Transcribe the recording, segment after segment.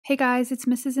Hey guys, it's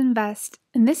Mrs. Invest.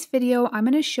 In this video, I'm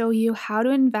going to show you how to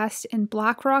invest in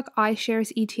BlackRock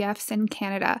Ishares ETFs in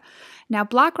Canada. Now,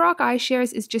 BlackRock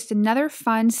Ishares is just another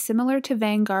fund similar to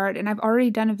Vanguard, and I've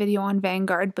already done a video on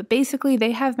Vanguard, but basically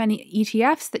they have many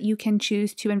ETFs that you can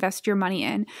choose to invest your money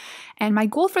in. And my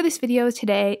goal for this video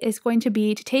today is going to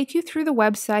be to take you through the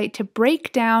website, to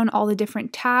break down all the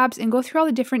different tabs and go through all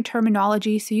the different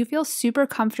terminology so you feel super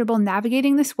comfortable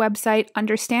navigating this website,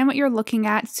 understand what you're looking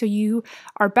at so you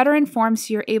are better informed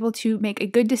so you're able to make a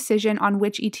good decision on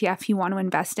which ETF you want to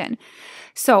invest in.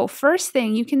 So first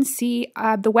thing, you can see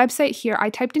the website here. I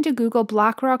typed into Google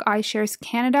BlackRock Ishares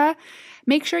Canada.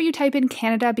 Make sure you type in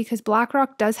Canada because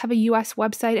BlackRock does have a US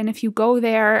website, and if you go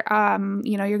there,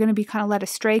 you're going to be kind of led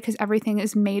astray because everything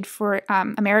is made for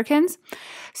Americans.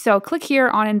 So click here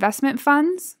on investment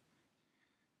funds.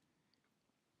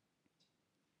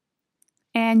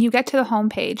 And you get to the home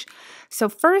page. So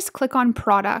first click on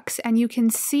products, and you can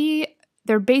see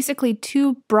there are basically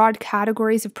two broad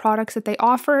categories of products that they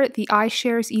offer: the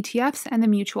iShares ETFs and the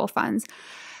mutual funds.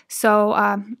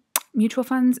 So mutual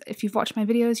funds, if you've watched my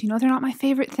videos, you know they're not my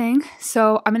favorite thing.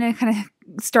 So I'm going to kind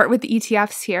of start with the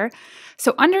ETFs here.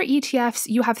 So under ETFs,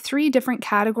 you have three different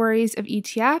categories of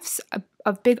ETFs,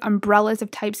 of big umbrellas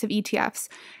of types of ETFs.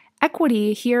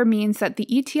 Equity here means that the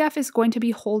ETF is going to be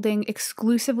holding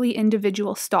exclusively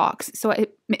individual stocks. So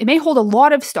it may hold a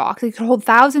lot of stocks. It could hold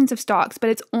thousands of stocks, but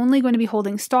it's only going to be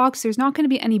holding stocks. There's not going to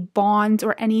be any bonds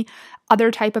or any other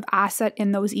type of asset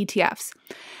in those ETFs.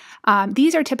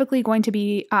 These are typically going to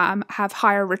be have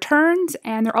higher returns,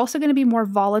 and they're also going to be more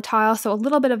volatile. So a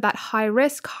little bit of that high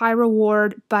risk, high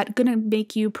reward, but going to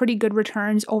make you pretty good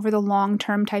returns over the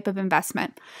long-term type of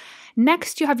investment.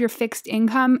 Next, you have your fixed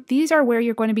income. These are where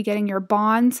you're going to be getting your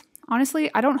bonds.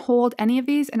 Honestly, I don't hold any of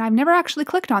these, and I've never actually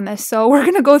clicked on this, so we're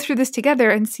going to go through this together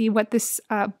and see what this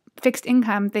fixed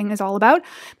income thing is all about.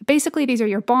 But basically, these are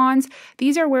your bonds.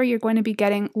 These are where you're going to be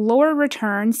getting lower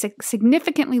returns,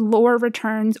 significantly lower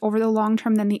returns over the long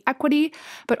term than the equity,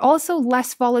 but also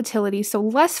less volatility, so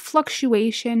less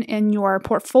fluctuation in your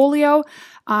portfolio.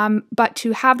 But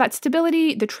to have that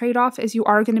stability, the trade-off is you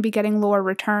are going to be getting lower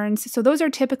returns. So those are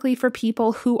typically for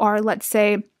people who are, let's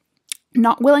say,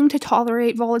 not willing to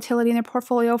tolerate volatility in their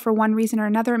portfolio for one reason or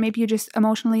another. Maybe you just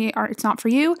emotionally it's not for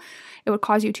you. It would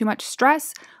cause you too much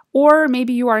stress. Or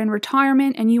maybe you are in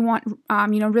retirement and you want,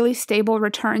 really stable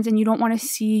returns, and you don't want to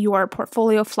see your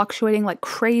portfolio fluctuating like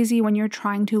crazy when you're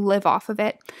trying to live off of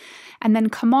it. And then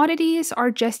commodities are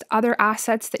just other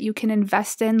assets that you can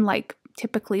invest in, like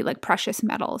typically like precious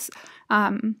metals.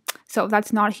 So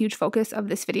that's not a huge focus of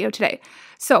this video today.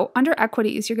 So under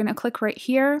equities, you're going to click right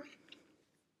here.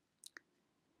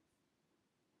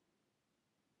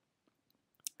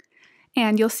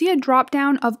 And you'll see a drop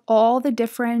down of all the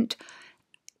different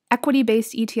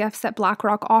equity-based ETFs that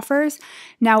BlackRock offers.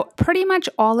 Now, pretty much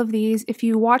all of these, if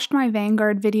you watched my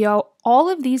Vanguard video, all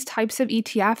of these types of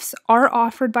ETFs are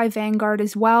offered by Vanguard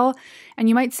as well. And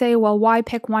you might say, well, why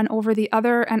pick one over the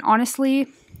other? And honestly,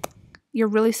 you're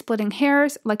really splitting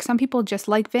hairs. Like, some people just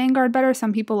like Vanguard better.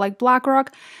 Some people like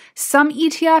BlackRock. Some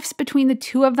ETFs between the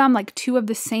two of them, like two of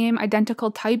the same identical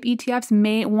type ETFs,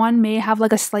 one may have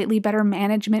like a slightly better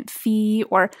management fee,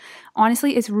 or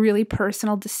honestly, it's really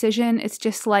personal decision. It's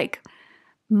just like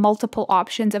multiple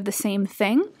options of the same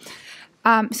thing.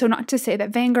 So not to say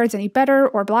that Vanguard's any better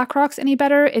or BlackRock's any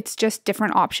better. It's just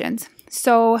different options.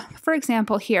 So for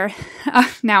example here,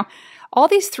 now, all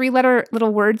these three-letter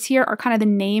little words here are kind of the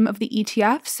name of the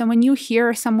ETF. So when you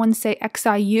hear someone say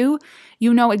XIU,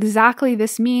 you know exactly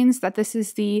this means that this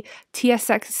is the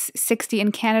TSX 60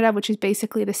 in Canada, which is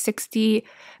basically the 60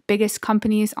 biggest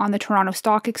companies on the Toronto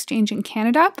Stock Exchange in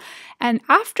Canada. And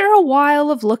after a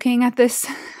while of looking at this,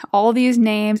 all these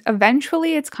names,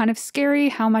 eventually it's kind of scary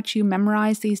how much you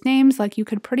memorize these names. Like, you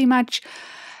could pretty much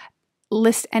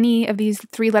list any of these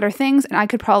three-letter things, and I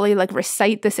could probably like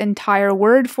recite this entire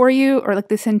word for you, or like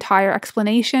this entire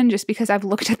explanation, just because I've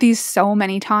looked at these so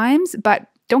many times. But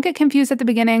don't get confused at the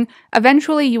beginning.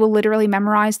 Eventually you will literally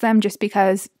memorize them just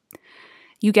because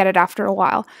you get it after a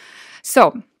while.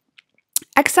 So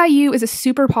XIU is a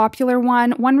super popular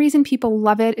one. One reason people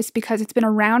love it is because it's been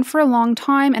around for a long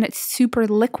time and it's super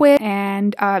liquid,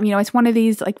 and it's one of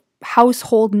these like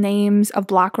household names of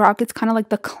BlackRock. It's kind of like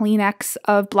the Kleenex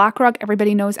of BlackRock.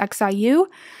 Everybody knows XIU.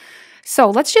 So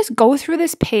let's just go through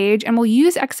this page, and we'll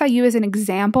use XIU as an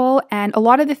example. And a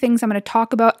lot of the things I'm going to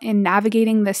talk about in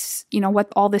navigating this, what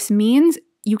all this means,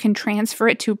 you can transfer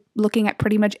it to looking at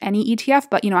pretty much any ETF,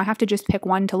 but I have to just pick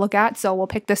one to look at. So we'll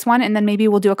pick this one and then maybe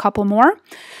we'll do a couple more.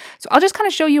 So I'll just kind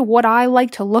of show you what I like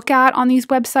to look at on these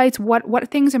websites. What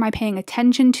things am I paying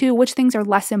attention to? Which things are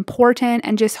less important?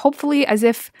 And just hopefully, as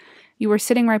if you were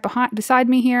sitting right beside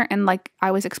me here and like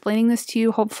I was explaining this to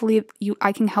you, hopefully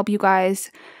I can help you guys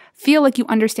feel like you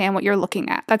understand what you're looking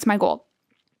at. That's my goal.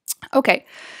 Okay,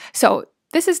 so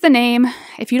this is the name.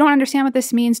 If you don't understand what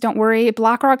this means, don't worry.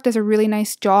 BlackRock does a really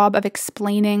nice job of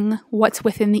explaining what's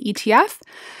within the ETF.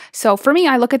 So for me,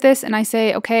 I look at this and I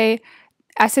say, okay,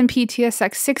 S&P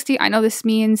TSX 60, I know this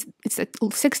means it's the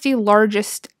 60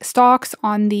 largest stocks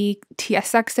on the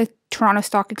TSX, the Toronto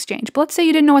Stock Exchange. But let's say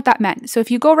you didn't know what that meant. So if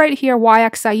you go right here,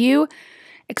 YXIU,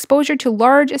 exposure to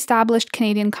large established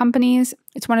Canadian companies.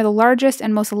 It's one of the largest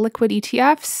and most liquid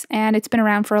ETFs, and it's been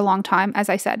around for a long time, as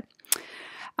I said.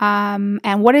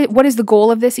 And what is the goal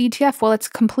of this ETF? Well, it's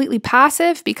completely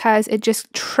passive because it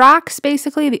just tracks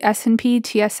basically the S&P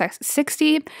TSX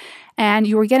 60, and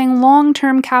you are getting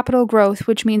long-term capital growth,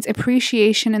 which means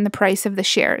appreciation in the price of the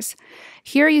shares.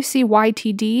 Here you see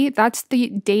YTD. That's the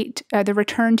date, the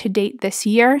return to date this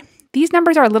year. These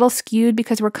numbers are a little skewed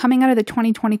because we're coming out of the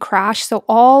 2020 crash. So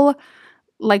all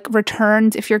like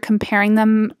returns, if you're comparing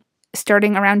them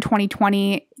starting around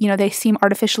 2020, they seem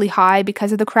artificially high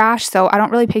because of the crash. So I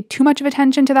don't really pay too much of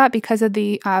attention to that because of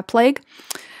the plague.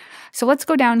 So let's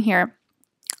go down here.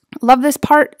 Love this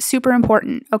part, super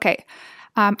important. Okay.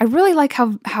 I really like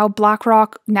how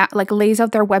BlackRock lays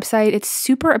out their website. It's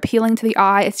super appealing to the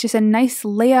eye. It's just a nice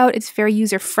layout. It's very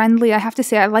user-friendly. I have to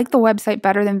say, I like the website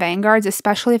better than Vanguard's,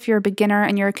 especially if you're a beginner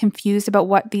and you're confused about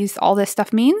what all this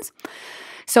stuff means.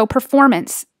 So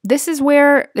performance. This is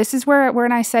where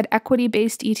when I said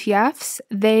equity-based ETFs,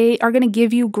 they are going to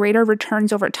give you greater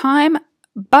returns over time,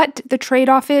 but the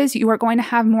trade-off is you are going to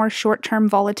have more short-term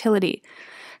volatility.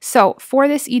 So for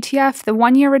this ETF, the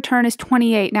 1-year return is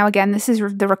 28. Now again, this is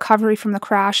the recovery from the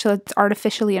crash, so it's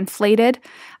artificially inflated.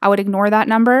 I would ignore that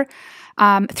number.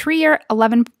 3-year,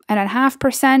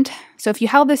 11.5%. So if you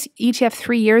held this ETF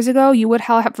 3 years ago, you would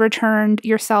have returned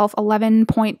yourself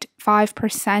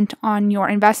 11.5% on your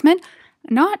investment.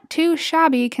 Not too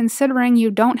shabby considering you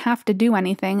don't have to do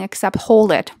anything except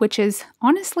hold it, which is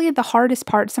honestly the hardest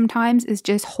part sometimes, is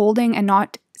just holding and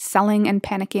not selling and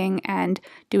panicking and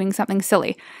doing something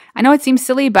silly. I know it seems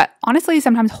silly, but honestly,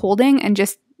 sometimes holding and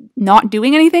just not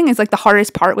doing anything is like the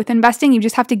hardest part with investing. You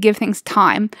just have to give things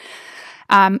time.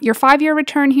 Your 5-year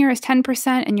return here is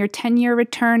 10% and your 10-year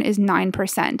return is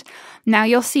 9%. Now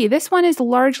you'll see this one is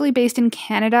largely based in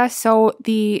Canada. So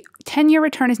the 10-year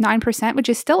return is 9%, which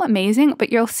is still amazing.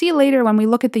 But you'll see later when we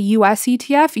look at the US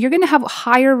ETF, you're going to have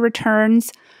higher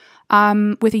returns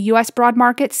with a US broad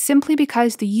market simply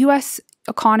because the US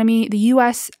economy, the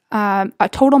US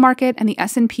total market and the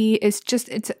S&P is just,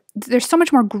 there's so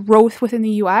much more growth within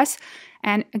the US.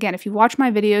 And again, if you watch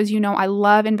my videos, you know I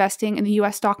love investing in the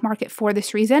US stock market for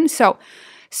this reason. So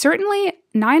certainly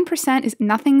 9% is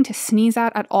nothing to sneeze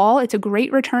at all. It's a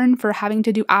great return for having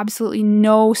to do absolutely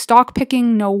no stock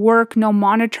picking, no work, no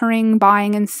monitoring,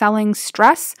 buying and selling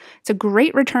stress. It's a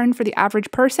great return for the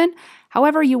average person.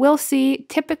 However, you will see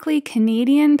typically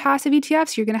Canadian passive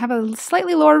ETFs, you're going to have a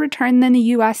slightly lower return than the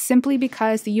US simply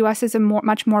because the US is a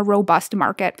much more robust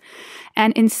market.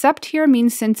 And incept here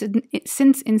means since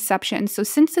inception. So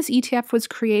since this ETF was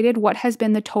created, what has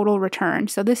been the total return?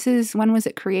 So this is, when was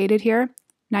it created here?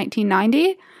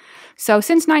 1990. So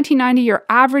since 1990, your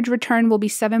average return will be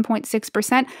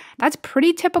 7.6%. That's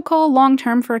pretty typical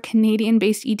long-term for a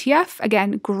Canadian-based ETF.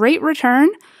 Again, great return.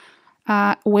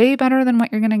 Way better than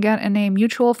what you're going to get in a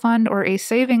mutual fund or a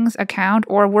savings account,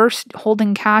 or worse,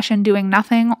 holding cash and doing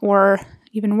nothing, or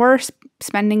even worse,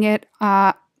 spending it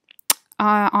at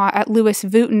Louis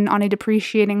Vuitton on a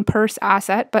depreciating purse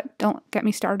asset. But don't get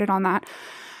me started on that.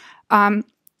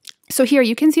 So here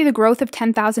you can see the growth of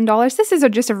 $10,000. This is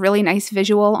just a really nice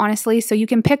visual, honestly. So you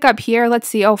can pick up here, let's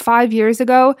see, 5 years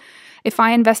ago. If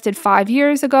I invested 5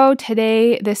 years ago,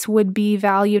 today this would be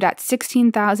valued at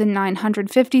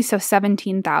 $16,950, so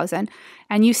 $17,000.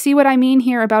 And you see what I mean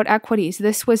here about equities.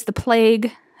 This was the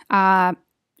plague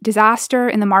disaster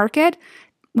in the market.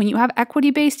 When you have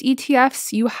equity-based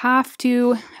ETFs, you have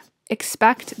to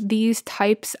expect these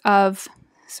types of,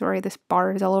 sorry, this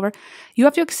bar is all over. You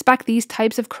have to expect these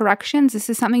types of corrections. This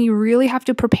is something you really have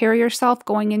to prepare yourself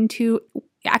going into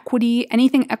equity,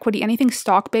 anything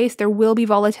stock-based. There will be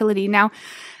volatility. Now,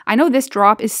 I know this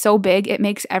drop is so big, it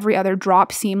makes every other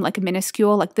drop seem like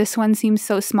minuscule. Like this one seems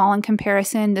so small in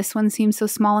comparison. This one seems so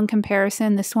small in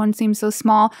comparison. This one seems so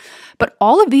small. But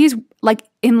all of these like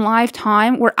in live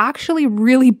time were actually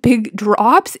really big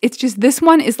drops. It's just this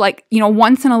one is like,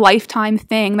 once in a lifetime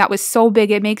thing that was so big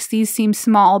it makes these seem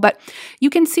small. But you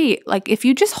can see, like, if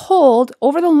you just hold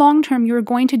over the long term, you're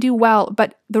going to do well.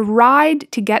 But the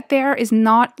ride to get there is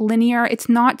not linear. It's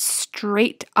not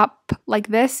straight up like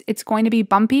this. It's going to be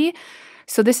bumpy.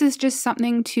 So this is just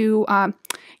something to,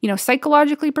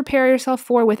 psychologically prepare yourself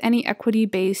for with any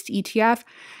equity-based ETF.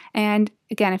 And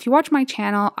again, if you watch my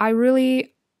channel, I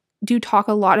really do talk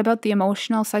a lot about the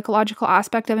emotional, psychological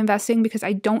aspect of investing because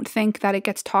I don't think that it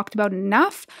gets talked about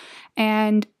enough.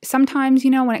 And sometimes,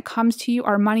 when it comes to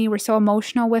our money, we're so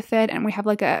emotional with it and we have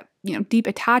like a, deep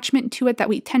attachment to it that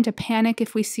we tend to panic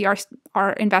if we see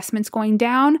our investments going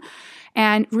down.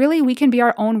 And really, we can be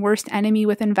our own worst enemy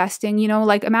with investing.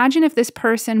 Like imagine if this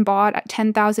person bought at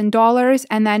 $10,000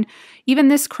 and then even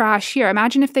this crash here,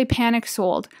 imagine if they panic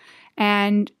sold.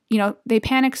 And, they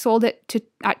panic sold it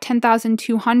at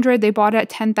 $10,200. They bought it at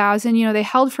 $10,000. They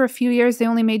held for a few years. They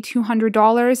only made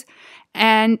 $200.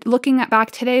 And looking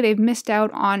back today, they've missed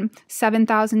out on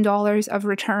 $7,000 of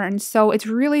returns. So it's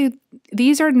really,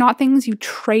 these are not things you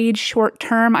trade short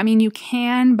term. I mean, you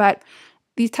can, but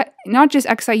these, not just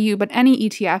XIU, but any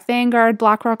ETF, Vanguard,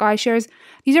 BlackRock Ishares,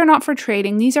 these are not for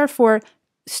trading. These are for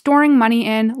storing money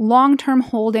in, long-term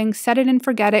holding, set it and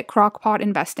forget it, crockpot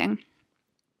investing.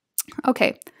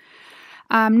 Okay.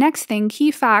 Next thing, key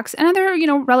facts. Another,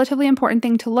 relatively important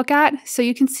thing to look at. So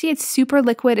you can see it's super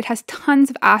liquid. It has tons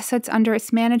of assets under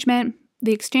its management.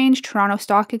 The exchange, Toronto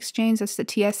Stock Exchange, that's the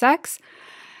TSX.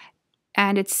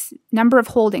 And its number of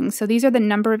holdings. So these are the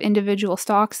number of individual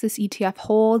stocks this ETF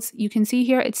holds. You can see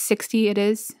here it's 60. It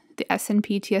is the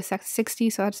S&P TSX 60,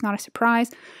 so that's not a surprise.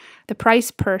 The price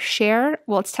per share,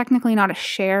 well, it's technically not a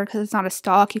share because it's not a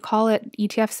stock. You call it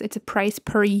ETFs, it's a price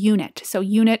per unit. So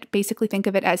unit, basically think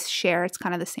of it as share. It's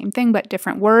kind of the same thing, but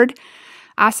different word.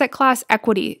 Asset class,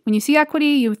 equity. When you see equity,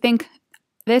 you think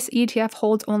this ETF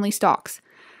holds only stocks.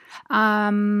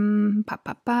 Moving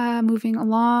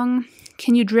along.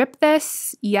 Can you drip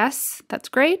this? Yes, that's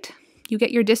great. You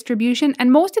get your distribution,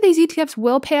 and most of these ETFs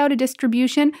will pay out a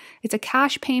distribution. It's a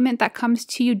cash payment that comes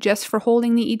to you just for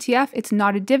holding the ETF. It's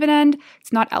not a dividend.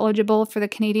 It's not eligible for the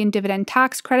Canadian dividend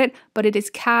tax credit, but it is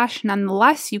cash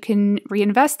nonetheless. You can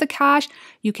reinvest the cash.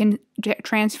 You can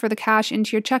transfer the cash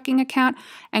into your checking account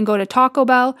and go to Taco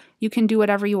Bell. You can do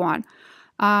whatever you want.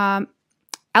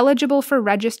 Eligible for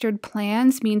registered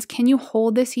plans means can you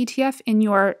hold this ETF in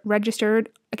your registered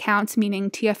accounts, meaning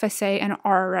TFSA and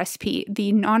RRSP.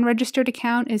 The non-registered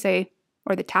account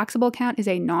or the taxable account is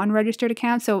a non-registered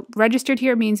account. So registered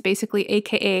here means basically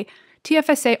AKA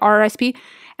TFSA, RRSP.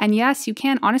 And yes, you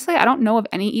can. Honestly, I don't know of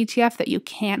any ETF that you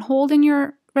can't hold in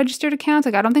your registered accounts.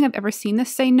 Like I don't think I've ever seen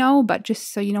this say no, but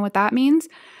just so you know what that means.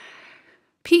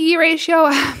 PE ratio,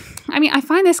 I mean, I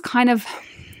find this kind of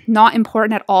not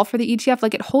important at all for the ETF.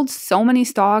 Like it holds so many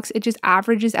stocks, it just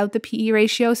averages out the PE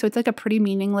ratio. So it's like a pretty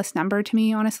meaningless number to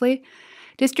me, honestly.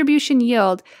 Distribution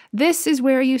yield. This is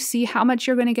where you see how much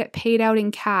you're going to get paid out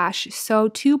in cash. So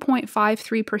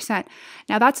 2.53%.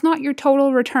 Now that's not your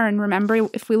total return. Remember,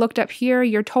 if we looked up here,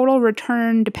 your total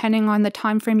return, depending on the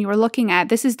time frame you were looking at,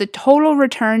 this is the total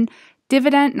return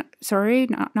distribution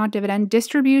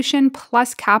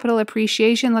plus capital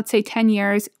appreciation. Let's say 10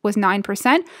 years was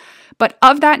 9%. But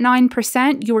of that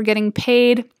 9%, you were getting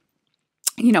paid,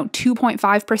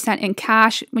 2.5% in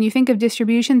cash. When you think of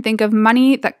distribution, think of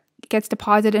money that gets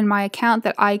deposited in my account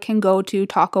that I can go to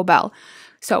Taco Bell.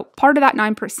 So part of that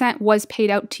 9% was paid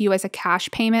out to you as a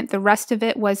cash payment. The rest of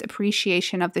it was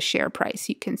appreciation of the share price.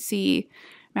 You can see,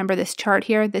 remember this chart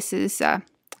here? This is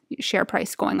share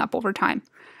price going up over time.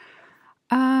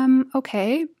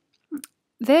 Okay.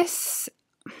 This,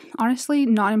 honestly,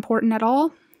 not important at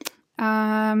all.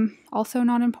 Also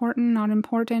not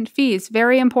important. Fees,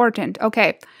 very important.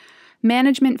 Okay.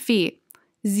 Management fee,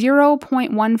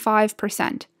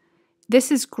 0.15%.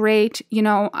 This is great.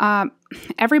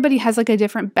 Everybody has like a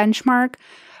different benchmark.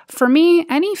 For me,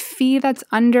 any fee that's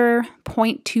under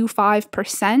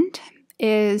 0.25%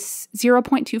 is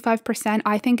 0.25%,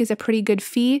 I think is a pretty good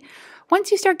fee. Once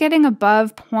you start getting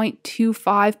above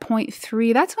 0.25,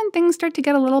 0.3, that's when things start to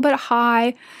get a little bit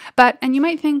high. And you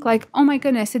might think like, oh my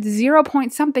goodness, it's 0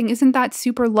 point something. Isn't that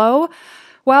super low?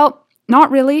 Well,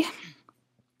 not really.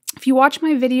 If you watch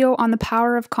my video on the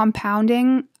power of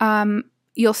compounding,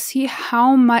 you'll see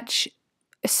how much,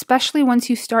 especially once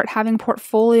you start having a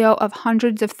portfolio of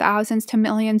hundreds of thousands to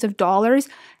millions of dollars,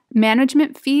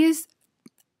 management fees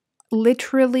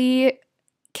literally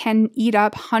can eat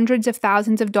up hundreds of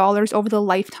thousands of dollars over the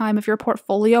lifetime of your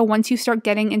portfolio once you start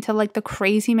getting into like the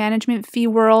crazy management fee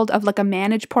world of like a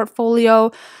managed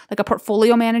portfolio, like a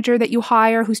portfolio manager that you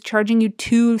hire who's charging you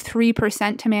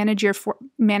 2-3% to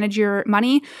manage your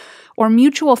money, or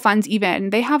mutual funds even.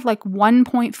 They have like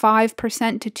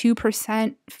 1.5% to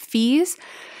 2% fees.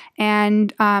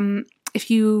 And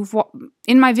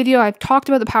in my video, I've talked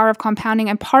about the power of compounding,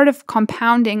 and part of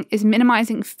compounding is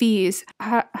minimizing fees.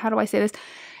 How do I say this?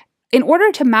 In order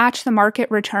to match the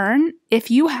market return, if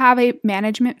you have a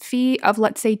management fee of,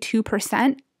 let's say,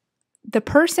 2%, the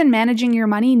person managing your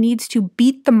money needs to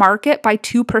beat the market by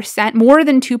 2%, more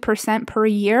than 2% per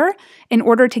year, in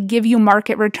order to give you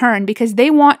market return, because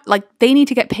they need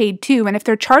to get paid too. And if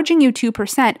they're charging you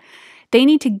 2%, they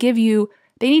need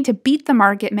to beat the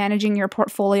market managing your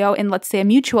portfolio in, let's say, a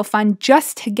mutual fund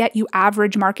just to get you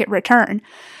average market return.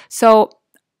 So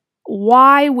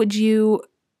why would you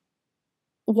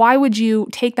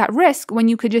take that risk when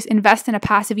you could just invest in a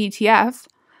passive ETF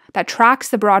that tracks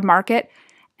the broad market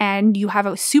and you have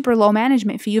a super low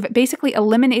management fee? You've basically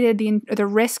eliminated the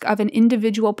risk of an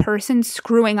individual person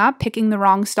screwing up, picking the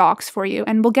wrong stocks for you.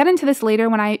 And we'll get into this later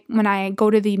when I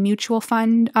go to the mutual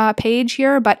fund page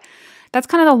here, but that's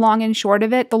kind of the long and short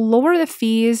of it. The lower the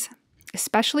fees,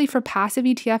 especially for passive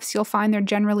ETFs, you'll find they're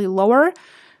generally lower,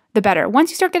 the better. Once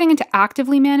you start getting into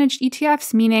actively managed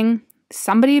ETFs, meaning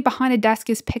somebody behind a desk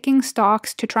is picking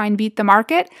stocks to try and beat the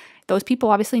market, those people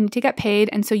obviously need to get paid.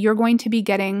 And so you're going to be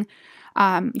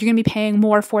paying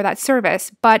more for that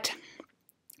service. But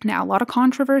now, a lot of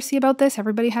controversy about this.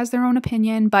 Everybody has their own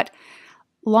opinion, but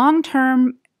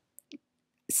long-term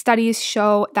studies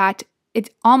show that it's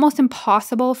almost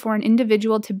impossible for an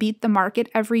individual to beat the market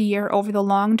every year over the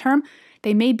long term.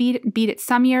 They may beat it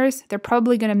some years. They're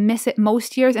probably going to miss it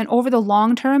most years. And over the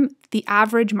long term, the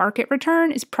average market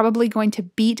return is probably going to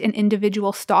beat an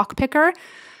individual stock picker.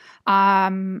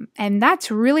 And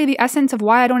that's really the essence of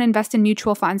why I don't invest in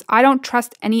mutual funds. I don't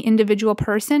trust any individual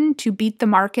person to beat the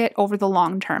market over the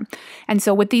long term. And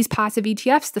so with these passive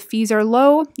ETFs, the fees are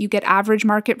low, you get average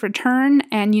market return.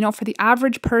 And, for the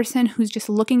average person who's just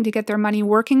looking to get their money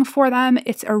working for them,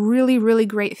 it's a really, really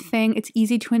great thing. It's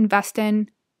easy to invest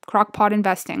in, crockpot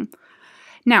investing.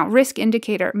 Now, risk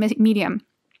indicator, medium.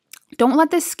 Don't let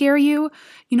this scare you.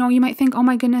 You might think, oh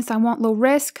my goodness, I want low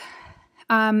risk.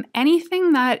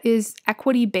 Anything that is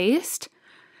equity-based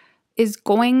is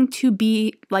going to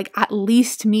be like at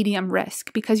least medium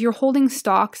risk, because you're holding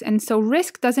stocks. And so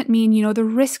risk doesn't mean, the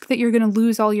risk that you're going to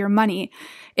lose all your money.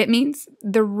 It means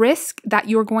the risk that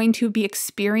you're going to be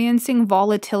experiencing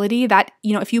volatility, that,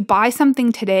 if you buy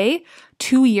something today,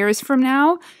 2 years from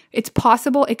now, it's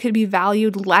possible it could be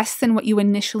valued less than what you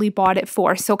initially bought it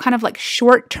for. So kind of like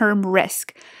short-term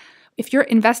risk. If you're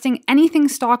investing anything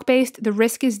stock-based, the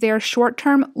risk is there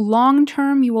short-term.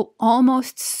 Long-term, you will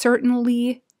almost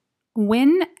certainly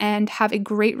win and have a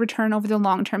great return over the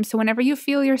long term. So whenever you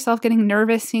feel yourself getting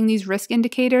nervous seeing these risk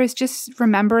indicators, just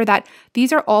remember that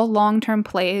these are all long-term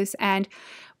plays, and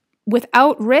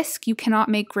without risk, you cannot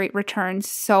make great returns.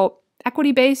 So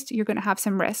equity-based, you're going to have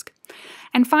some risk.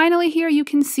 And finally here, you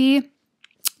can see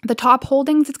the top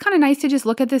holdings. It's kind of nice to just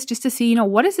look at this just to see,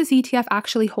 what is this ETF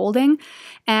actually holding?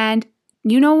 And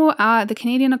the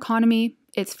Canadian economy,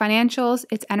 its financials,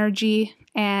 its energy,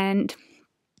 and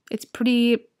it's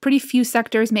pretty few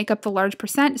sectors make up the large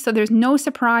percent. So there's no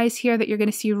surprise here that you're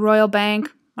going to see Royal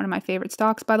Bank, one of my favorite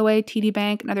stocks, by the way, TD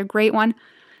Bank, another great one.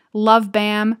 Love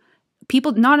BAM.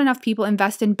 Not enough people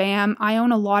invest in BAM. I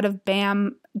own a lot of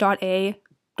BAM.A.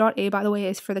 .A, by the way,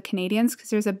 is for the Canadians, because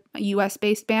there's a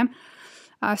US-based BAM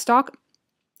stock.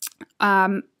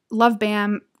 Love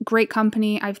BAM, great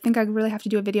company. I think I really have to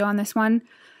do a video on this one.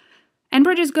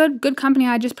 Enbridge is good company.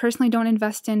 I just personally don't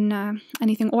invest in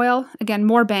anything oil. Again,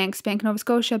 more banks, Bank of Nova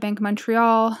Scotia, Bank of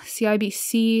Montreal,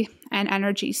 CIBC, and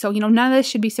energy. So, none of this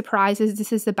should be surprises.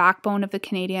 This is the backbone of the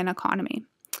Canadian economy.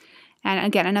 And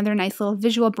again, another nice little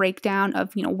visual breakdown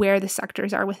of, where the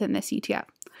sectors are within this ETF.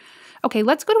 Okay,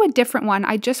 let's go to a different one.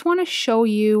 I just want to show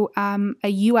you a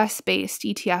US-based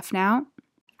ETF now.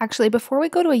 Actually, before we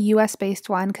go to a US-based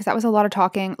one, because that was a lot of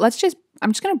talking, I'm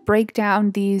just going to break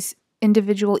down these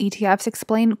individual ETFs,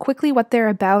 explain quickly what they're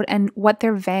about and what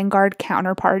their Vanguard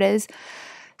counterpart is.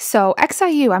 So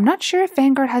XIU, I'm not sure if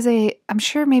Vanguard has I'm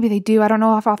sure maybe they do. I don't know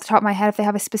off the top of my head if they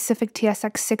have a specific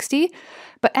TSX 60,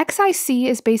 but XIC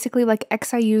is basically like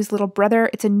XIU's little brother.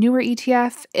 It's a newer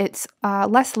ETF. It's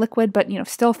less liquid, but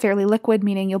still fairly liquid,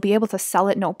 meaning you'll be able to sell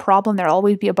it no problem. There'll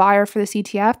always be a buyer for this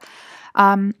ETF.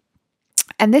 And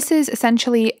this is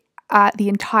essentially the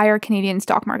entire Canadian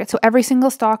stock market. So every single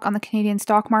stock on the Canadian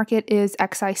stock market is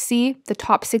XIC. The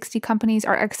top 60 companies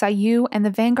are XIU, and the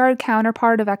Vanguard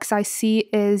counterpart of XIC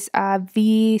is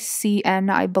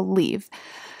VCN, I believe.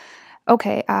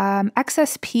 Okay,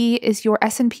 XSP is your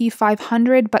S&P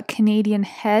 500, but Canadian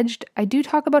hedged. I do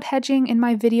talk about hedging in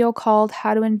my video called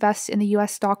How to Invest in the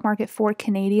US Stock Market for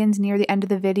Canadians near the end of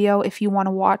the video if you want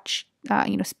to watch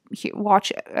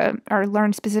or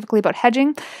learn specifically about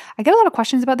hedging. I get a lot of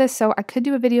questions about this, so I could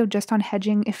do a video just on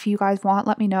hedging if you guys want,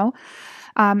 let me know.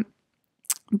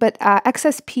 But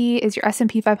XSP is your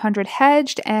S&P 500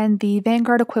 hedged, and the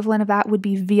Vanguard equivalent of that would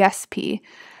be VSP.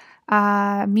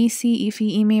 MECI,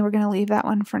 EFI, EMI, we're going to leave that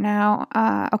one for now.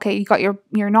 Okay, you got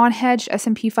your non-hedged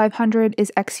S&P 500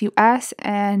 is XUS,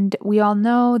 and we all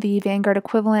know the Vanguard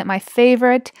equivalent, my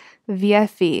favorite,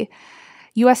 VFV.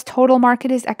 US total market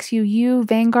is XUU,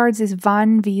 Vanguard's is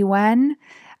VUN, VUN.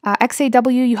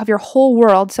 XAW, you have your whole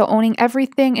world, so owning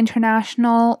everything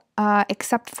international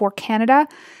except for Canada,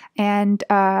 and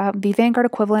the Vanguard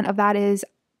equivalent of that is,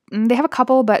 they have a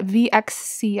couple, but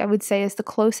VXC I would say is the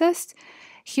closest.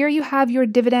 Here you have your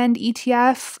Dividend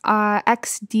ETF,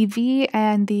 XDV,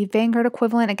 and the Vanguard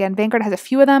equivalent. Again, Vanguard has a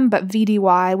few of them, but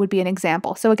VDY would be an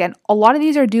example. So again, a lot of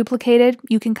these are duplicated.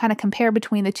 You can kind of compare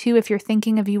between the two if you're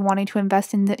thinking of you wanting to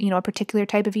invest in the, a particular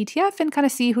type of ETF and kind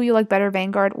of see who you like better,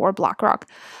 Vanguard or BlackRock.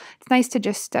 It's nice to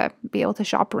just be able to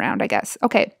shop around, I guess.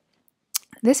 Okay,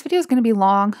 this video is going to be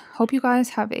long. Hope you guys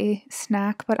have a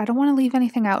snack, but I don't want to leave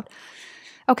anything out.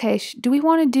 Okay, do we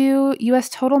want to do US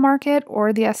total market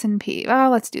or the S&P?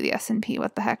 Let's do the S&P,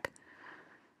 what the heck.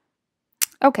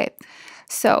 Okay,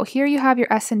 so here you have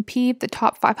your S&P, the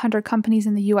top 500 companies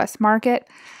in the US market.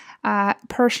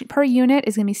 Per unit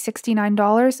is going to be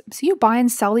 $69. So you buy and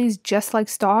sell these just like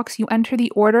stocks. You enter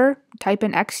the order, type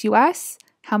in XUS,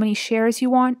 how many shares you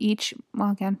want each.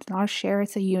 Well, again, it's not a share,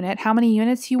 it's a unit. How many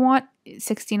units you want?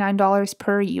 $69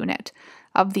 per unit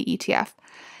of the ETF.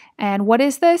 And what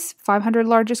is this? 500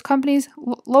 largest companies,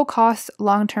 low cost,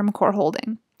 long-term core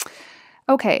holding.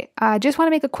 Okay, just want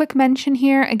to make a quick mention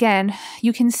here. Again,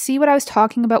 you can see what I was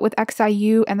talking about with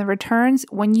XIU and the returns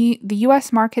when the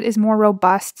US market is more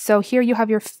robust. So here you have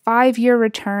your 5-year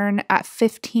return at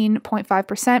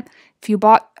 15.5%. If you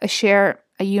bought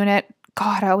a unit,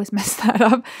 God, I always mess that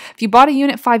up. If you bought a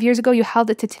unit 5 years ago, you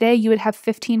held it to today, you would have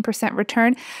 15%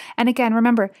 return. And again,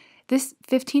 remember, this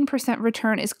 15%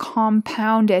 return is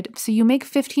compounded. So you make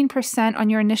 15% on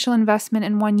your initial investment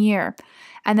in 1 year.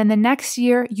 And then the next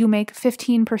year, you make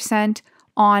 15%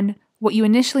 on what you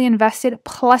initially invested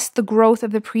plus the growth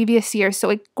of the previous year.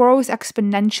 So it grows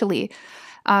exponentially.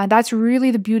 That's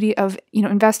really the beauty of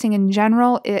investing in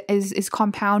general is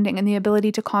compounding and the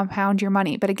ability to compound your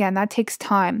money. But again, that takes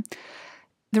time.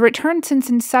 The return since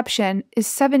inception is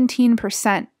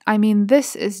 17%. I mean,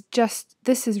 this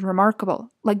is remarkable.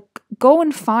 Like, go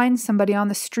and find somebody on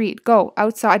the street, go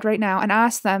outside right now and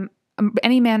ask them,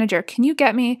 any manager, can you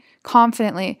get me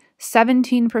confidently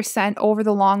 17% over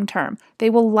the long term? They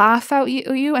will laugh at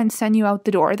you and send you out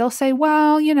the door. They'll say,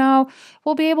 well,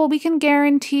 we can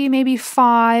guarantee maybe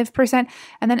 5%.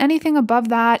 And then anything above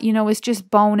that, is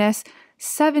just bonus.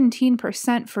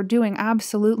 17% for doing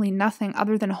absolutely nothing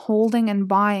other than holding and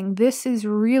buying. This is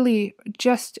really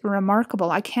just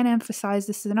remarkable. I can't emphasize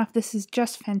this enough. This is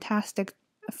just fantastic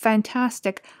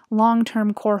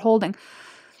long-term core holding.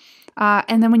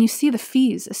 And then when you see the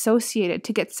fees associated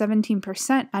to get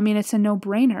 17%, I mean, it's a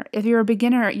no-brainer. If you're a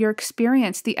beginner, you're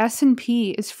experienced, the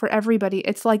S&P is for everybody.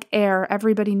 It's like air.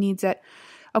 Everybody needs it.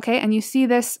 Okay, and you see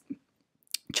this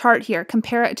chart here.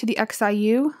 Compare it to the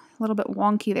XIU. A little bit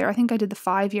wonky there. I think I did the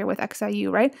 5-year with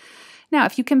XIU, right? Now,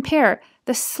 if you compare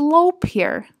the slope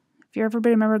here, if you ever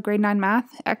remember grade 9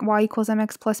 math, y equals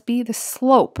mx plus b, the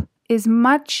slope is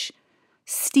much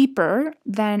steeper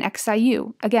than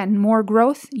XIU. Again, more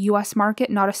growth, US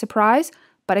market, not a surprise.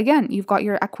 But again, you've got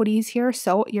your equities here,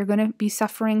 so you're going to be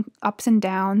suffering ups and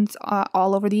downs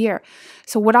all over the year.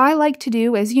 So what I like to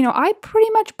do is, I pretty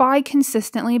much buy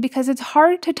consistently because it's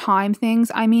hard to time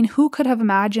things. I mean, who could have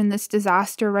imagined this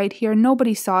disaster right here?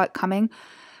 Nobody saw it coming.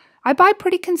 I buy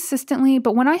pretty consistently,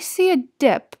 but when I see a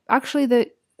dip, actually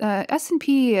the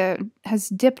S&P has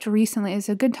dipped recently. It's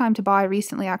a good time to buy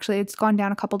recently, actually. It's gone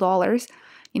down a couple dollars,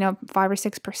 5 or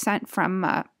 6%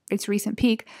 from its recent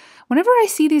peak. Whenever I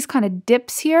see these kind of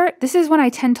dips here, this is when I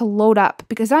tend to load up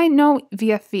because I know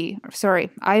VFV, sorry,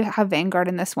 I have Vanguard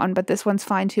in this one, but this one's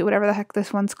fine too, whatever the heck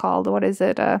this one's called. What is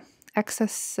it?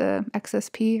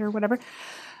 XSP or whatever.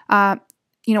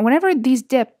 Whenever these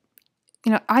dip,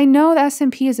 I know the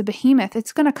S&P is a behemoth.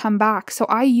 It's going to come back. So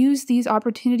I use these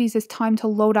opportunities as time to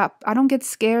load up. I don't get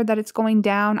scared that it's going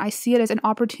down. I see it as an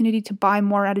opportunity to buy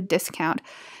more at a discount.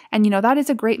 And, that is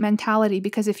a great mentality,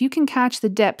 because if you can catch the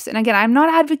dips, and again, I'm not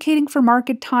advocating for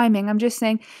market timing. I'm just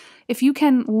saying if you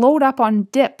can load up on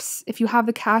dips, if you have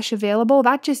the cash available,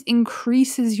 that just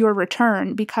increases your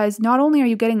return, because not only are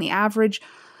you getting the average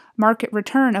market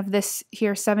return of this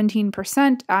here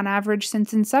 17% on average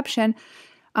since inception,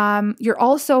 you're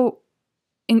also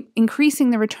increasing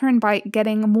the return by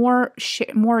getting more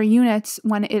units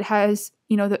when it has,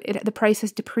 the price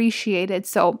has depreciated.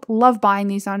 So love buying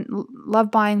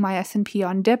my S&P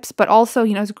on dips, but also,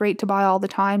 it's great to buy all the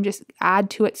time. Just add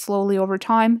to it slowly over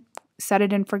time. Set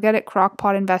it and forget it.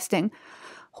 Crockpot investing.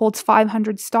 Holds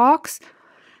 500 stocks.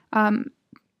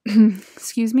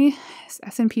 Excuse me.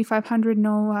 S&P 500.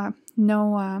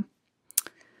 No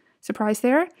surprise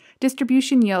there.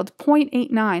 Distribution yield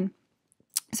 0.89.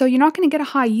 So you're not going to get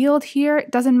a high yield here.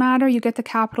 It doesn't matter. You get the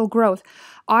capital growth.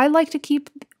 I like to keep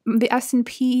the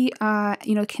S&P,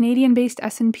 Canadian-based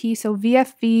S&P, so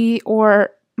VFV,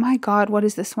 or my God, what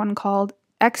is this one called?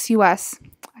 XUS.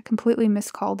 I completely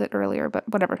miscalled it earlier, but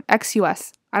whatever.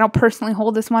 XUS. I don't personally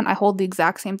hold this one. I hold the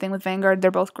exact same thing with Vanguard. They're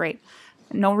both great.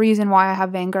 No reason why I have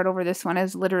Vanguard over this one.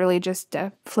 Is literally just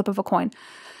a flip of a coin.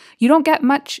 You don't get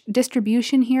much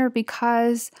distribution here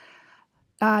because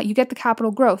you get the capital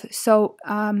growth. So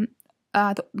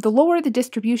the lower the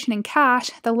distribution in cash,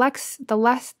 the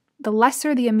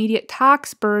lesser the immediate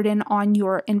tax burden on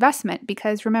your investment.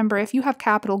 Because remember, if you have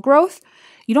capital growth,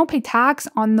 you don't pay tax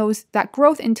on that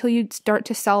growth until you start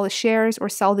to sell the shares or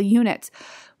sell the units.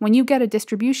 When you get a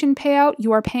distribution payout,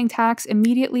 you are paying tax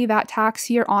immediately that tax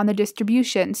year on the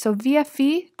distribution. So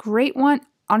VFV, great one.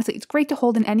 Honestly, it's great to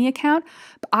hold in any account,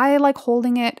 but I like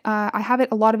holding it. I have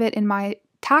a lot of it in my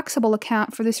taxable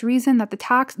account for this reason, that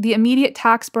the immediate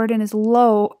tax burden is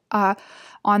low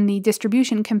on the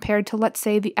distribution compared to, let's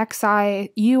say, the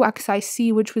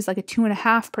XIC, which was like a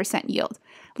 2.5% yield.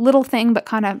 Little thing, but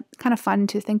kind of fun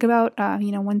to think about.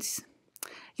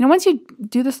 Once you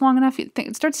do this long enough,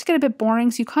 it starts to get a bit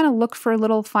boring. So you kind of look for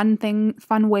little fun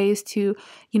ways to,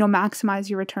 maximize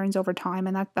your returns over time.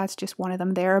 And that's just one of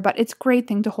them there. But it's a great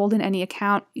thing to hold in any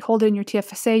account. You hold it in your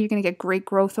TFSA, you're going to get great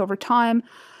growth over time.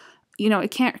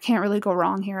 It can't really go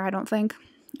wrong here, I don't think.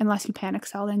 Unless you panic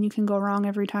sell, then you can go wrong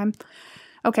every time.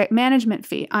 Okay, management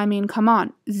fee. I mean, come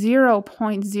on,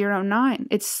 0.09.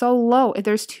 It's so low.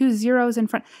 There's 2 zeros in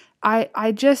front. I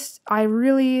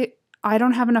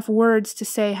don't have enough words to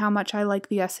say how much I like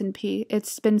the S&P.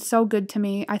 It's been so good to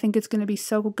me. I think it's going to be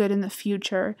so good in the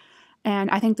future. And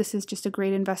I think this is just a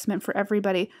great investment for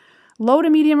everybody. Low to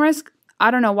medium risk. I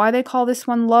don't know why they call this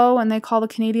one low and they call the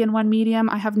Canadian one medium.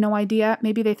 I have no idea.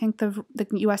 Maybe they think the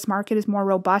US market is more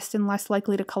robust and less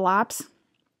likely to collapse.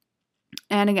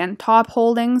 And again, top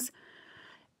holdings.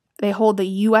 They hold the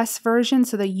US version,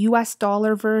 so the US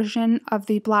dollar version of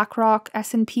the BlackRock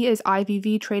S&P is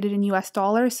IVV, traded in US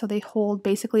dollars. So they hold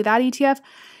basically that ETF.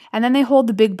 And then they hold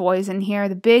the big boys in here,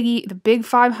 the big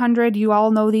 500. You all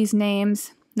know these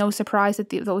names. No surprise that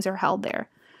those are held there.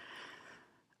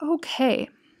 Okay,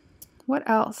 what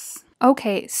else?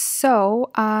 Okay, so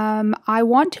I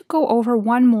want to go over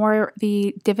one more,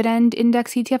 the dividend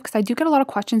index ETF, because I do get a lot of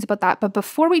questions about that. But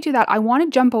before we do that, I want to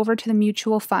jump over to the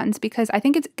mutual funds, because I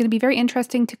think it's going to be very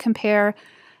interesting to compare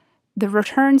the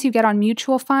returns you get on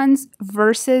mutual funds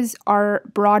versus our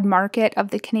broad market of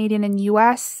the Canadian and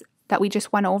US that we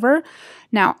just went over.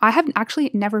 Now, I have actually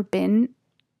never been,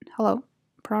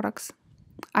 products.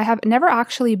 I have never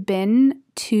actually been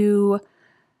to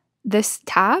this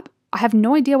tab. I have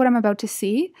no idea what I'm about to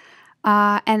see.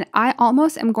 And I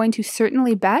almost am going to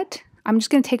certainly bet. I'm just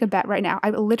going to take a bet right now. I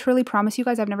literally promise you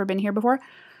guys I've never been here before.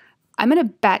 I'm going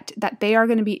to bet that they are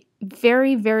going to be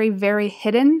very, very, very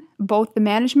hidden, both the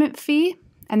management fee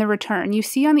and the return. You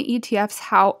see on the ETFs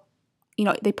how,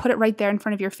 they put it right there in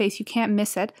front of your face. You can't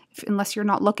miss it unless you're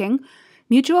not looking.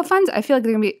 Mutual funds, I feel like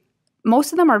they're going to be,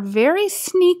 most of them are very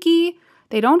sneaky.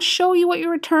 They don't show you what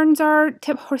your returns are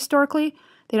historically.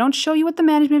 They don't show you what the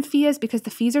management fee is because the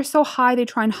fees are so high, they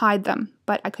try and hide them.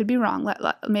 But I could be wrong.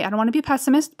 I don't want to be a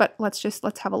pessimist, but let's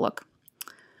have a look.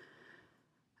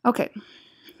 Okay.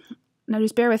 Now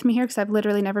just bear with me here because I've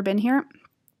literally never been here.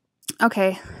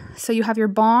 Okay. So you have your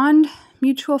bond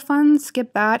mutual funds.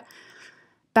 Skip that.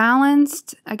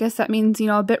 Balanced. I guess that means,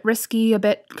 a bit risky, a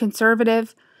bit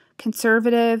conservative,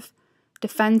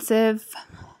 defensive.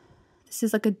 This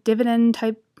is like a dividend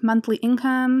type monthly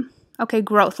income. Okay,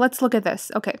 growth. Let's look at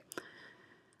this. Okay.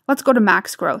 Let's go to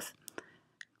max growth.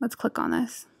 Let's click on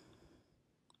this.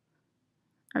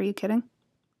 Are you kidding?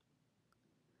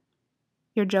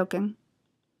 You're joking.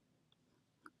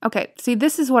 Okay, see,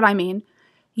 this is what I mean.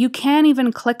 You can't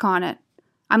even click on it.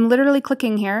 I'm literally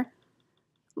clicking here.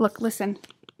 Look, listen.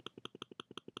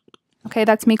 Okay,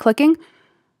 that's me clicking.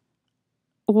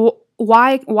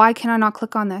 Why can I not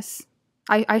click on this?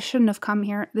 I shouldn't have come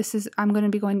here. I'm going to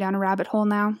be going down a rabbit hole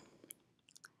now.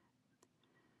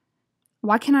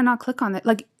 Why can I not click on it?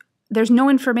 Like, there's no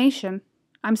information.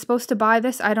 I'm supposed to buy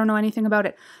this. I don't know anything about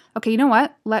it. Okay, you know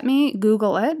what? Let me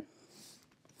Google it,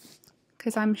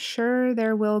 because I'm sure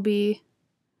there will be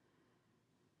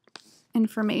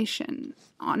information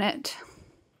on it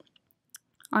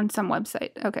on some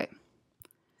website. Okay,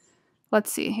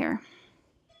 let's see here.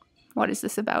 What is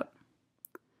this about?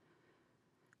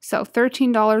 So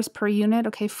 $13 per unit.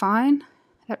 Okay, fine.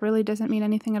 That really doesn't mean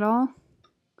anything at all.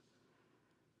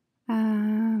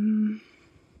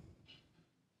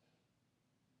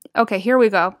 Okay, here we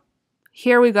go.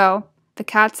 Here we go. The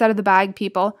cat's out of the bag,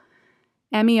 people.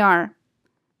 MER,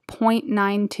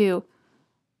 0.92.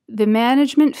 The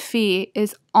management fee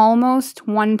is almost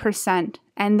 1%,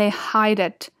 and they hide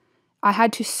it. I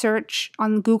had to search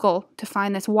on Google to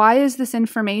find this. Why is this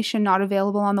information not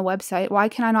available on the website? Why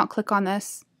can I not click on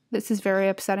this? This is very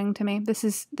upsetting to me. This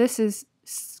is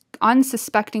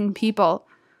unsuspecting people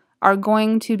are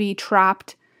going to be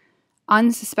trapped.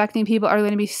 Unsuspecting people are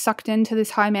going to be sucked into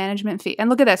this high management fee. And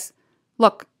look at this.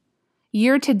 Look,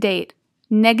 year to date,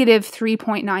 negative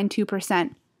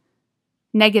 3.92%.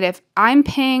 Negative. I'm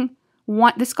paying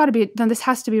one. This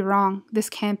has to be wrong. This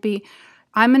can't be.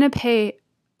 I'm going to pay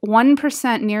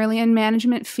 1% nearly in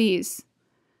management fees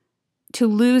to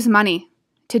lose money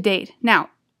to date. Now,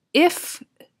 if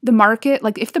the market,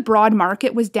 like if the broad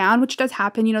market was down, which does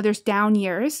happen, you know, there's down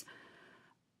years,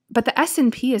 but the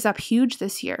S&P is up huge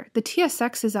this year. The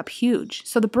TSX is up huge.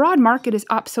 So the broad market is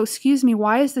up. So excuse me,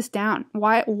 why is this down?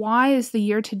 Why is the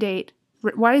year to date?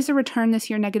 Why is the return this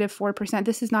year negative 4%?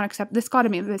 This is not acceptable. This got to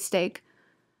be a mistake.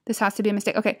 This has to be a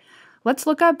mistake. Okay, let's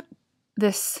look up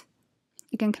this.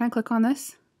 Again, can I click on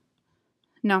this?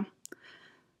 No.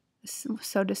 This is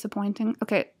so disappointing.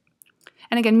 Okay.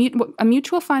 And again, a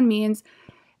mutual fund means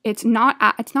it's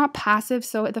not passive.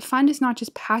 So the fund is not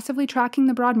just passively tracking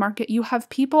the broad market. You have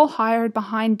people hired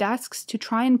behind desks to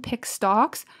try and pick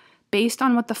stocks based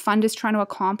on what the fund is trying to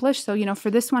accomplish. So, you know,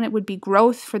 for this one, it would be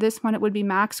growth. For this one, it would be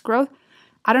max growth.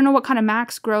 I don't know what kind of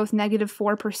max growth negative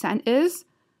 4% is.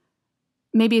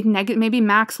 Maybe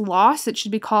max loss, it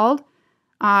should be called.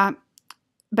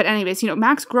 But anyways, you know,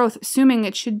 max growth, assuming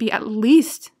it should be at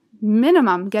least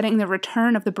minimum getting the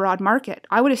return of the broad market.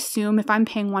 I would assume if I'm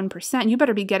paying 1%, you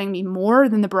better be getting me more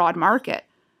than the broad market.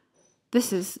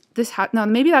 No,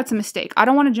 maybe that's a mistake. I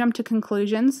don't want to jump to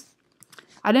conclusions.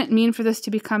 I didn't mean for this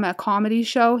to become a comedy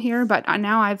show here, but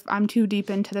now I'm too deep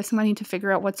into this and I need to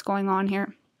figure out what's going on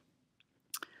here.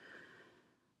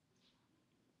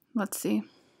 Let's see.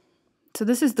 So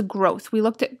this is the growth. We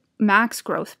looked at max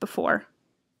growth before.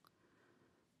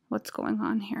 What's going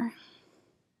on here?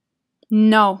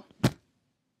 No.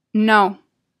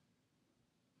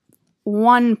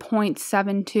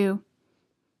 1.72.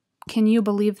 Can you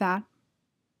believe that?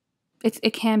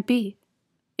 It can't be.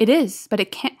 It is, but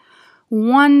it can't.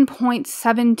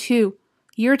 1.72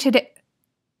 year to date.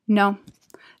 No.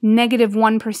 Negative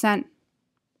 1%.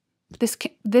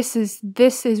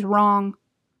 This is wrong.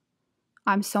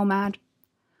 I'm so mad.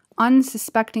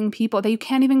 Unsuspecting people that you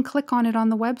can't even click on it on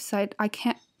the website.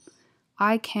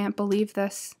 I can't believe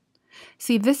this.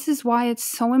 See, this is why it's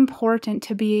so important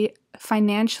to be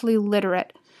financially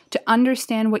literate, to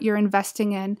understand what you're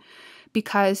investing in.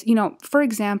 Because, you know, for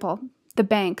example, the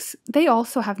banks, they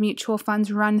also have mutual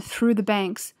funds run through the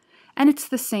banks. And it's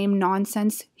the same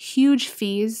nonsense, huge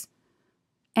fees,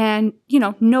 and, you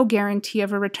know, no guarantee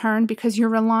of a return because you're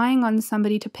relying on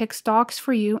somebody to pick stocks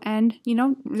for you. And, you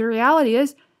know, the reality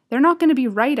is they're not going to be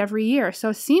right every year. So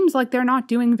it seems like they're not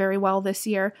doing very well this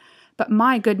year. But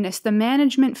my goodness, the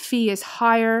management fee is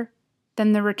higher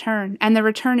than the return. And the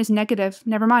return is negative.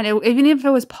 Never mind. Even if it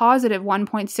was positive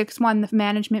 1.61, the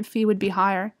management fee would be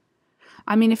higher.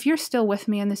 I mean, if you're still with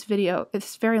me in this video,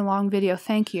 it's a very long video,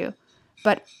 thank you.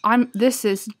 But this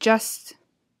is just,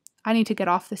 I need to get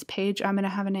off this page. I'm going to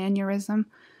have an aneurysm.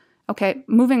 Okay,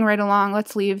 moving right along.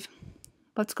 Let's leave.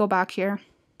 Let's go back here.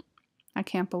 I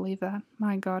can't believe that.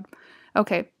 My God.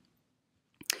 Okay.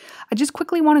 I just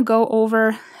quickly want to go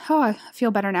over, I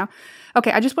feel better now.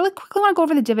 Okay, I just really quickly want to go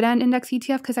over the dividend index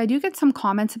ETF because I do get some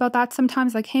comments about that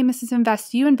sometimes, like, hey, Mrs.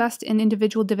 Invest, do you invest in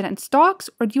individual dividend stocks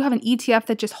or do you have an ETF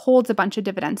that just holds a bunch of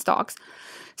dividend stocks?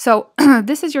 So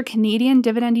this is your Canadian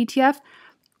dividend ETF.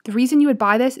 The reason you would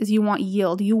buy this is you want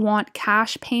yield. You want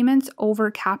cash payments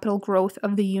over capital growth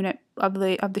of the unit, of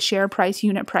the share price,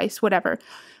 unit price, whatever.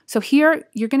 So here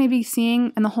you're going to be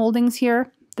seeing in the holdings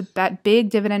here, the big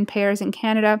dividend payers in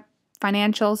Canada,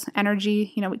 financials,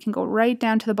 energy, we can go right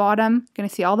down to the bottom. You're going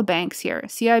to see all the banks here: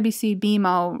 CIBC,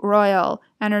 BMO, Royal,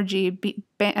 Energy,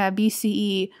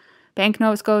 BCE, Bank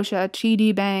Nova Scotia,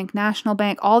 TD Bank, National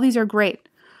Bank. All these are great.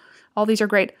 All these are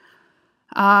great.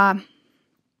 Can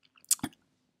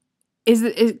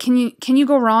you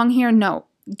go wrong here? No.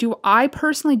 Do I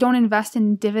personally don't invest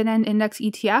in dividend index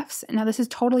ETFs? Now, this is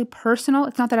totally personal.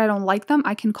 It's not that I don't like them.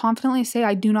 I can confidently say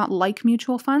I do not like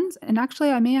mutual funds. And actually,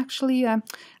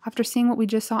 after seeing what we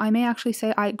just saw, I may actually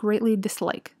say I greatly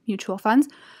dislike mutual funds.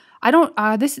 I don't,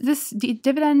 this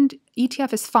dividend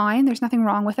ETF is fine. There's nothing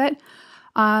wrong with it.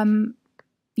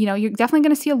 You're definitely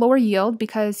going to see a lower yield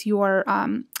because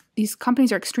these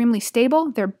companies are extremely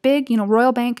stable. They're big,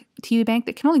 Royal Bank, TD Bank,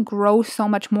 they can only grow so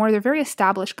much more. They're very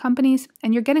established companies,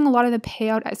 and you're getting a lot of the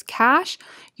payout as cash.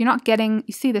 You're not getting,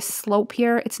 you see the slope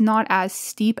here, it's not as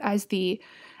steep as the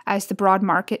broad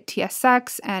market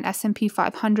TSX and S&P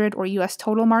 500 or US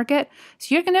total market.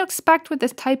 So you're going to expect with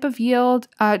this type of yield,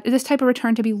 this type of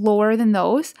return to be lower than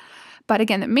those. But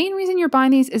again, the main reason you're buying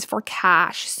these is for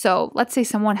cash. So let's say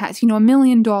someone has, $1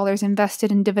 million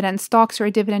invested in dividend stocks or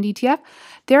a dividend ETF.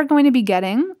 They're going to be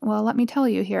getting, well, let me tell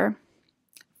you here,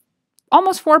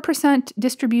 almost 4%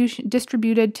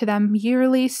 distributed to them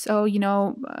yearly. So,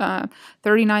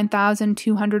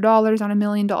 $39,200 on $1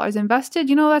 million invested.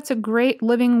 That's a great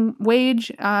living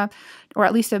wage, or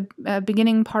at least a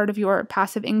beginning part of your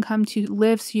passive income to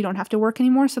live so you don't have to work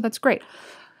anymore. So that's great.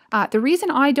 The reason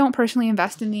I don't personally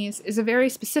invest in these is a very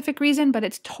specific reason, but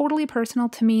it's totally personal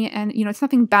to me, and it's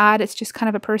nothing bad, it's just kind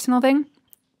of a personal thing,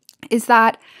 is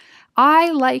that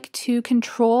I like to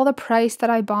control the price that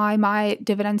I buy my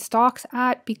dividend stocks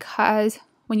at, because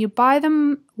when you buy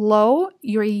them low,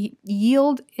 your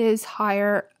yield is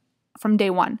higher from day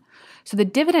one. So the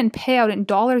dividend payout in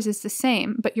dollars is the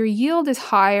same, but your yield is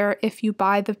higher if you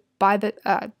buy the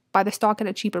stock at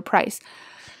a cheaper price.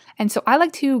 And so I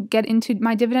like to get into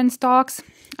my dividend stocks,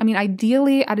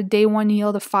 ideally at a day one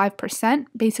yield of 5%.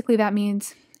 Basically, that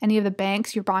means any of the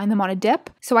banks, you're buying them on a dip.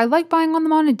 So I like buying on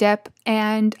them on a dip.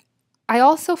 And I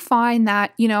also find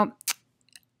that,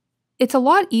 it's a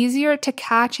lot easier to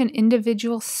catch an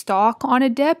individual stock on a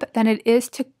dip than it is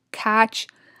to catch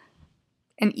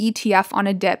an ETF on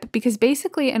a dip. Because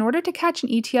basically, in order to catch an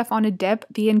ETF on a dip,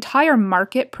 the entire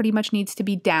market pretty much needs to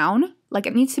be down. Like,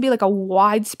 it needs to be like a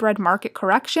widespread market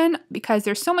correction, because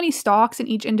there's so many stocks in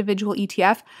each individual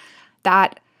ETF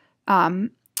that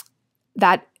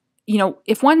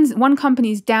if one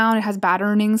company's down, it has bad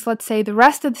earnings, let's say, the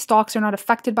rest of the stocks are not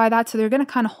affected by that. So they're going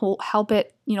to kind of help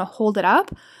it, hold it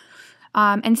up.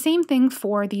 And same thing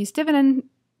for these dividend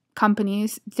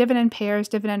companies, dividend payers,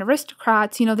 dividend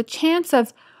aristocrats. The chance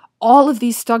of all of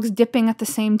these stocks dipping at the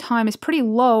same time is pretty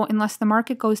low unless the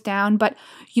market goes down. But,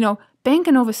 Bank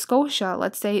of Nova Scotia,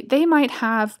 let's say, they might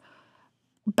have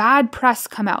bad press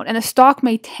come out and the stock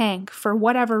may tank for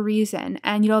whatever reason.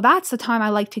 And, that's the time I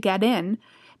like to get in,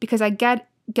 because I get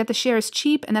the shares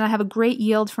cheap and then I have a great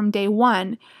yield from day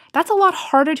one. That's a lot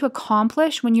harder to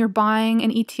accomplish when you're buying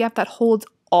an ETF that holds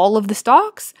all of the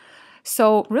stocks.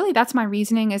 So really, that's my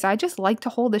reasoning, is I just like to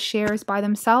hold the shares by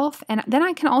themselves. And then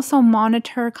I can also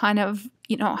monitor kind of,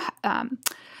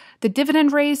 the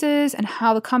dividend raises and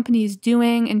how the company is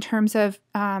doing in terms of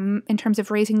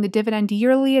raising the dividend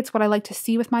yearly. It's what I like to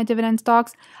see with my dividend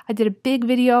stocks. I did a big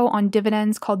video on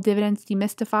dividends called Dividends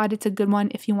Demystified. It's a good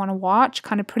one if you want to watch,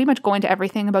 kind of pretty much go into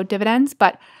everything about dividends.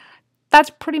 But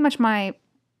that's pretty much my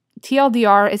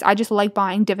TLDR, is I just like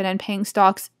buying dividend paying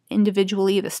stocks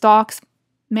individually. The stocks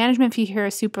management fee here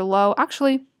is super low.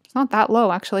 Actually, it's not that low,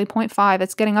 0.5.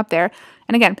 It's getting up there.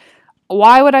 And again,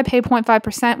 why would I pay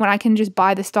 0.5% when I can just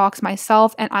buy the stocks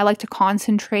myself? And I like to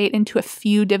concentrate into a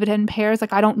few dividend pairs.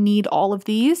 Like, I don't need all of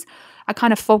these. I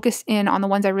kind of focus in on the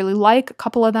ones I really like, a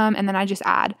couple of them, and then I just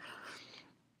add.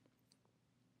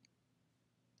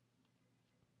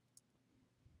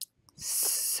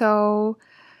 So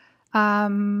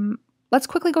let's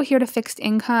quickly go here to fixed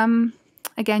income.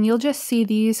 Again, you'll just see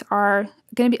these are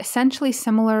going to be essentially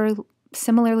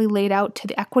similarly laid out to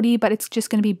the equity, but it's just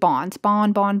going to be bonds.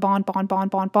 Bond.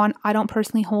 I don't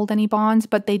personally hold any bonds,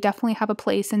 but they definitely have a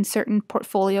place in certain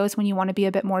portfolios when you want to be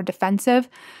a bit more defensive.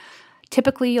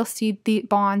 Typically, you'll see the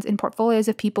bonds in portfolios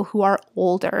of people who are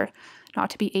older. Not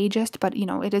to be ageist, but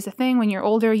it is a thing. When you're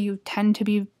older, you tend to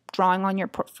be drawing on your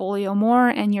portfolio more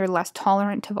and you're less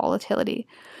tolerant to volatility.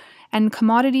 And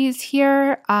commodities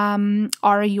here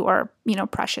are your,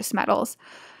 precious metals.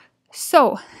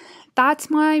 So that's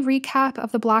my recap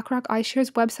of the BlackRock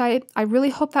Ishares website. I really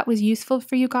hope that was useful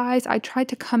for you guys. I tried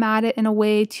to come at it in a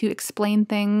way to explain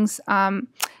things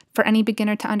for any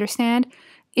beginner to understand.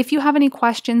 If you have any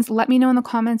questions, let me know in the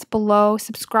comments below.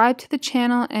 Subscribe to the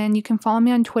channel, and you can follow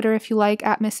me on Twitter if you like,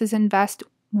 at Mrs. Invest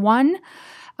 1.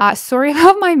 Sorry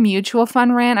about my mutual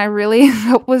fund rant. I really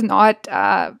was not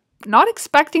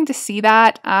expecting to see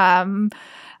that.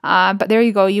 But there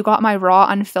you go. You got my raw,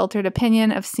 unfiltered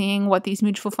opinion of seeing what these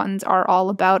mutual funds are all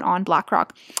about on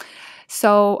BlackRock.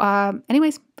 So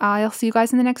anyways, I'll see you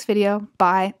guys in the next video.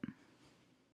 Bye.